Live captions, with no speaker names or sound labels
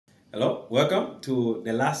Hello, welcome to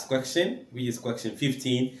the last question, which is question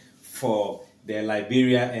 15 for the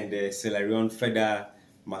Liberia and the Sierra Leone Further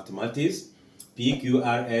Mathematics.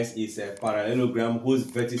 PQRS is a parallelogram whose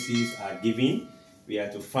vertices are given. We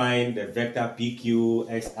have to find the vector PQ,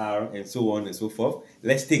 SR, and so on and so forth.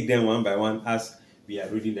 Let's take them one by one as we are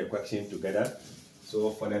reading the question together.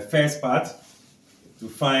 So for the first part, to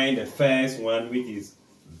find the first one, which is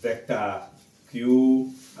vector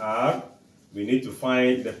QR, we need to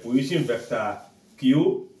find the position vector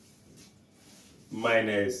Q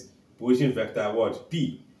minus position vector what?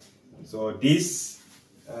 P. So this,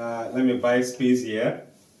 let me buy space here.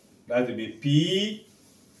 That will be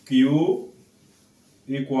PQ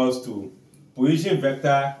equals to position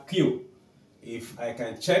vector Q. If I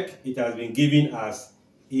can check, it has been given as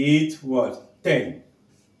 8 what? 10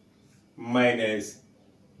 minus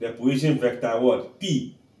the position vector what?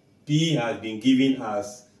 P. P has been given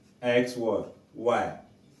as x what? Y.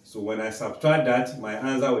 So when I subtract that, my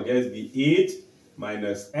answer will just be 8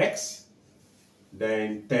 minus x,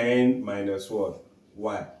 then 10 minus what?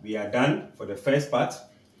 Y. We are done for the first part.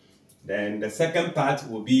 Then the second part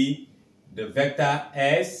will be the vector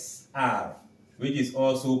SR, which is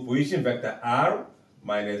also position vector R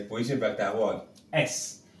minus position vector what?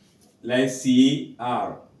 S. Let's see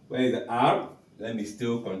R. Where is the R? Let me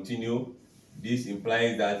still continue. This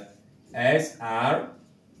implies that SR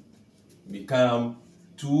become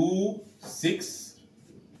 2, 6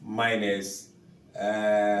 minus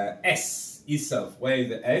S itself. Where is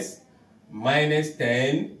the S? Minus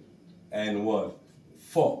 10 and what?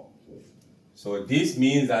 4. So this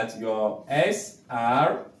means that your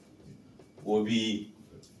SR will be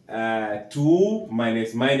 2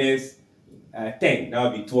 minus 10. That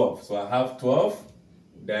will be 12. So I have 12.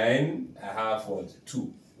 Then I have what?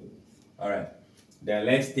 2. All right. Then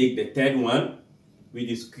let's take the third one, which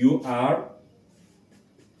is QR.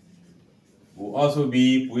 Will also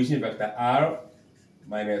be position vector R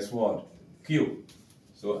minus what? Q.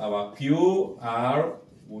 So our QR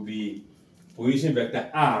will be position vector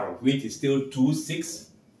R, which is still 2,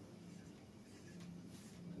 6,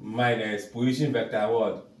 minus position vector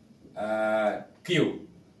what? Q,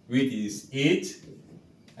 which is 8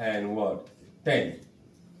 and what? 10.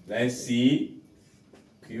 Let's see.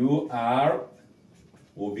 QR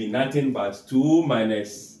will be nothing but 2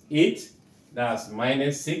 minus 8. That's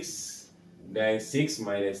minus 6. Then 6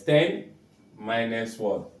 minus 10 minus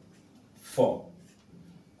what? 4.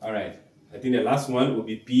 All right. I think the last one will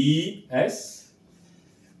be PS,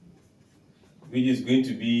 which is going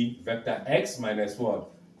to be vector X minus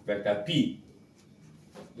what? Vector P.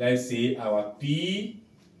 Let's say our PS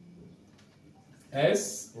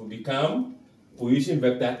will become position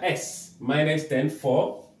vector S minus 10,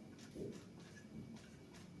 4.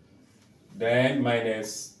 Then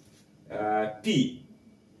minus P.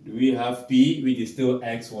 Do we have P, which is still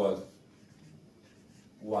X what?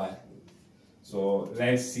 Y. So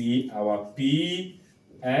let's see, our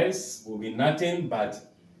PS will be nothing but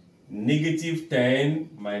negative 10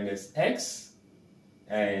 minus X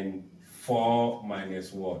and 4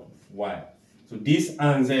 minus what? Y. So this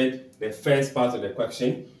answered the first part of the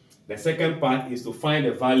question. The second part is to find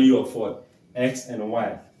the value of what? X and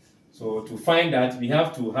Y. So to find that, we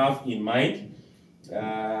have to have in mind,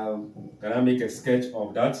 can I make a sketch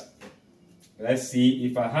of that? Let's see,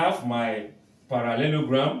 if I have my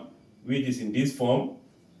parallelogram, which is in this form,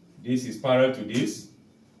 this is parallel to this.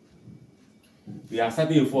 We are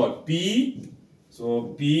starting with what? P.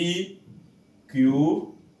 So P,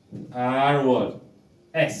 Q, R, what?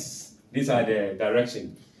 S. These are the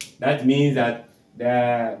direction. That means that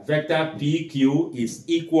the vector PQ is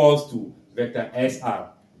equals to vector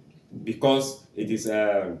SR because it is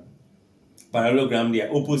a parallelogram. Their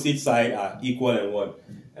opposite side are equal and what?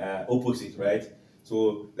 Opposite, right?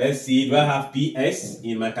 So let's see, do I have PS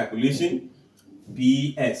in my calculation?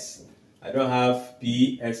 PS. I don't have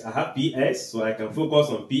PS. I have PS, so I can focus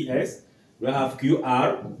on PS. Do I have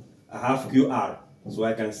QR? I have QR. So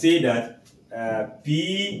I can say that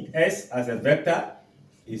PS as a vector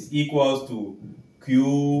is equals to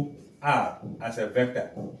QR as a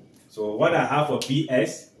vector. So what I have for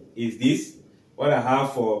PS is this. What I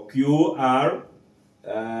have for QR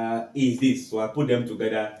is this. So I put them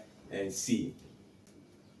together and see.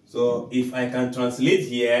 So if I can translate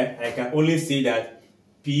here, I can only say that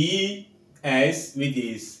PS, which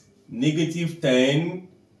is negative 10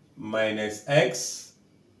 minus X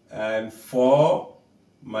and 4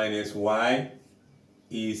 minus Y,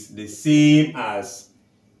 is the same as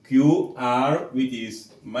QR, which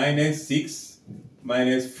is minus 6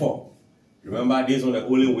 minus 4. Remember, this is the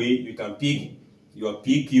only way you can pick your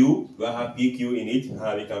PQ. Do I have PQ in it?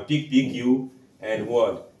 You can pick PQ and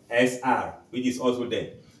what? SR, which is also there.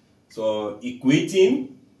 So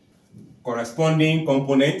equating corresponding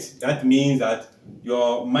components, that means that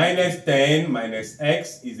your minus 10 minus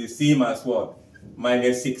x is the same as what?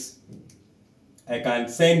 Minus 6. I can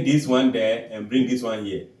send this one there and bring this one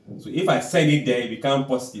here. So if I send it there, it becomes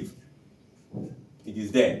positive. It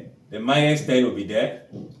is there. The minus 10 will be there.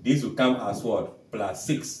 This will come as what? Plus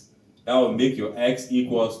 6. That will make your x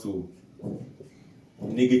equals to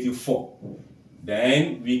negative 4.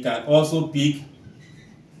 Then we can also pick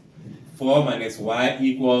 4 minus y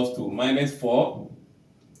equals to minus 4.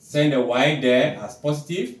 Send the y there as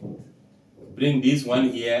positive. Bring this one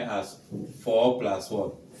here as 4 plus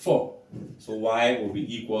what? 4. So y will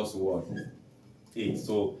be equals to what? 8.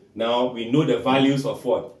 So now we know the values of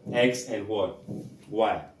what? X and what?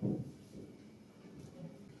 Y.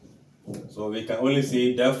 So we can only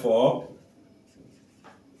say, therefore,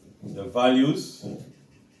 the values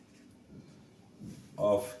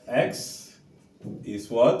of x is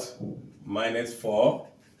what? Minus 4,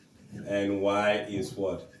 and y is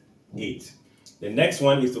what? 8. The next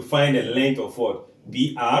one is to find the length of what?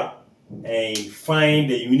 PR, and find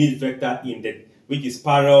the unit vector in the which is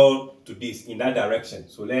parallel to this in that direction.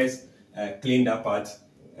 So let's clean that part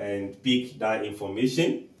and pick that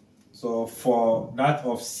information. So for that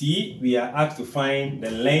of C, we are asked to find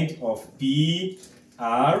the length of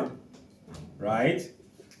PR, right?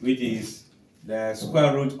 Which is the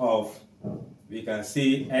square root of, we can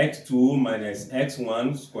say, x2 minus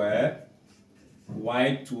x1 square,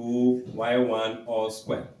 y2, y1 all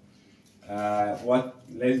square.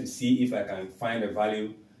 Let's see if I can find a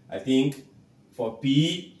value. I think for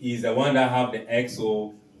P is the one that have the x,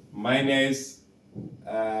 so minus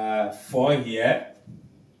 4 here.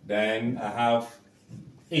 Then I have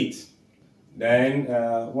 8. Then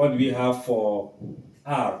what do we have for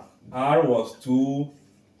R? R was 2,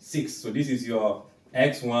 6. So this is your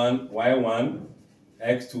x1, y1,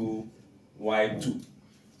 x2, y2.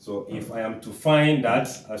 So if I am to find that,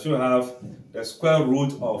 I should have the square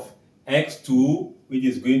root of x2, which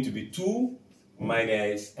is going to be 2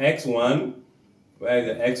 minus x1. Where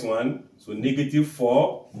is the x1? So negative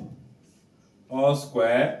 4 all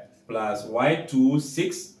square plus y2,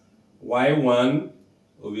 6, y1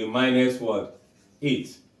 will be minus what?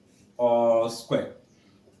 8 all square.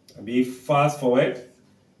 I'll be fast forward.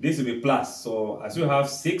 This will be plus. So I should have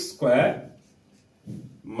 6 square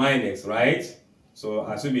minus, right? So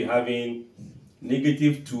I should be having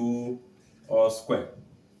negative 2 all square.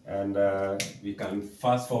 And we can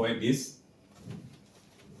fast forward this.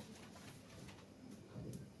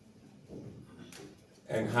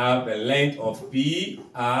 And have the length of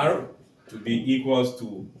PR to be equals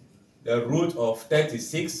to the root of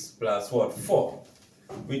 36 plus what? 4,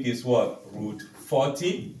 which is what? Root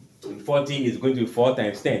 40. And 40 is going to be 4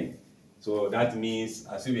 times 10. So that means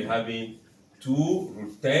I should be having 2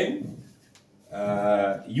 root 10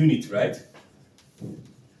 units, right?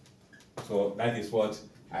 So that is what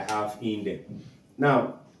I have in there.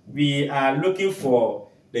 Now, we are looking for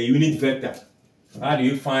the unit vector. How do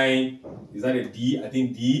you find, is that a D? I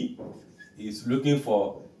think D is looking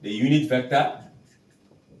for the unit vector,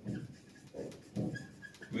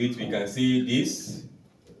 which we can see this,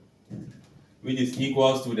 which is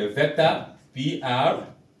equals to the vector PR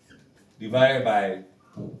divided by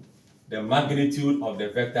the magnitude of the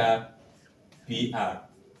vector PR.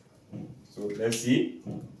 So let's see.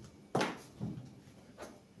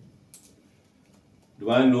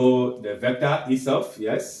 Do I know the vector itself?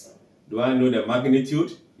 Yes. Do I know the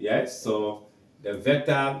magnitude? Yes. So the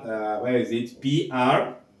vector, where is it?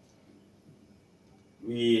 PR.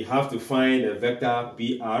 We have to find the vector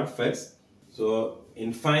PR first. So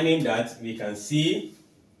in finding that, we can see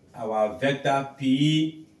our vector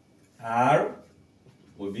PR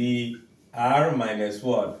will be R minus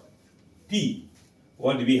what? P.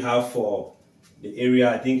 What do we have for the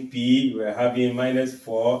area? I think P, we're having minus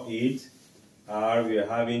 4, 8. R, we are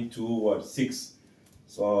having 2, what? 6.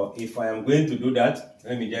 So if I am going to do that,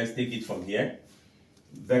 let me just take it from here.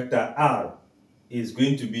 Vector R is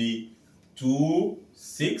going to be 2,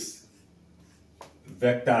 6.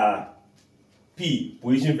 Vector P,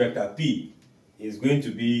 position vector P, is going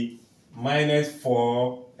to be minus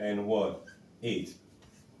 4 and what? 8.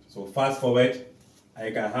 So fast forward,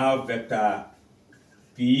 I can have vector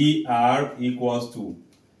PR equals to,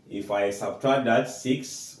 if I subtract that,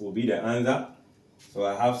 6 will be the answer. So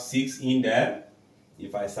I have 6 in there.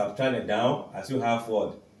 If I subtract it down, I still have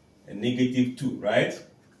what? A negative 2, right?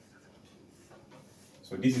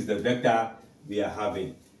 So this is the vector we are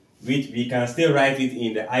having, which we can still write it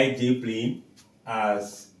in the ij plane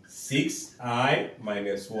as 6i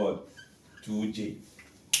minus what? 2j.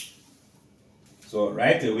 So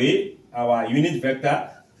right away, our unit vector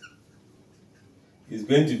is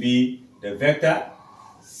going to be the vector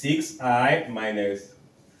 6i minus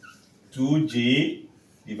 2j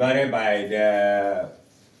divided by the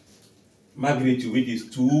magnitude, which is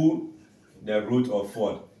 2 the root of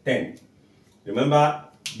 4, 10. Remember,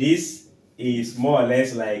 this is more or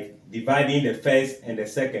less like dividing the first and the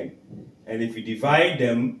second. And if you divide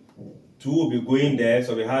them, 2 will be going there,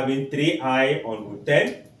 so we're having 3i on root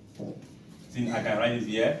 10. Since I can write this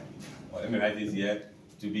here, or let me write this here,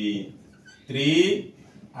 to be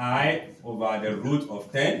 3i over the root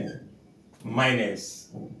of 10 minus,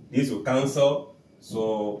 this will cancel,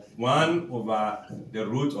 so 1 over the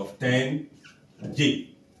root of 10j.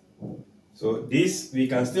 So this, we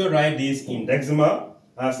can still write this in decimal,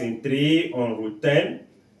 as in 3 on root 10.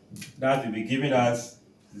 That will be giving us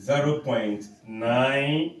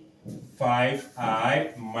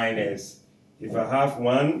 0.95i minus, if I have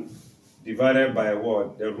 1 divided by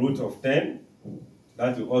what? The root of 10,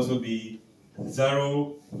 that will also be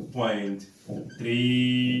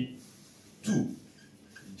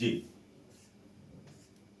 0.32j.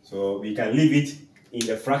 So we can leave it in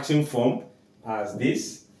the fraction form as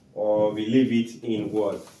this, or we leave it in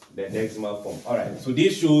what? The decimal form. Alright, so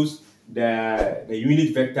this shows the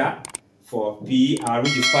unit vector for PR,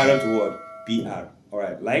 which is parallel to what? PR.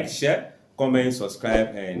 Alright, like, share, comment,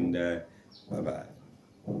 subscribe, and bye-bye.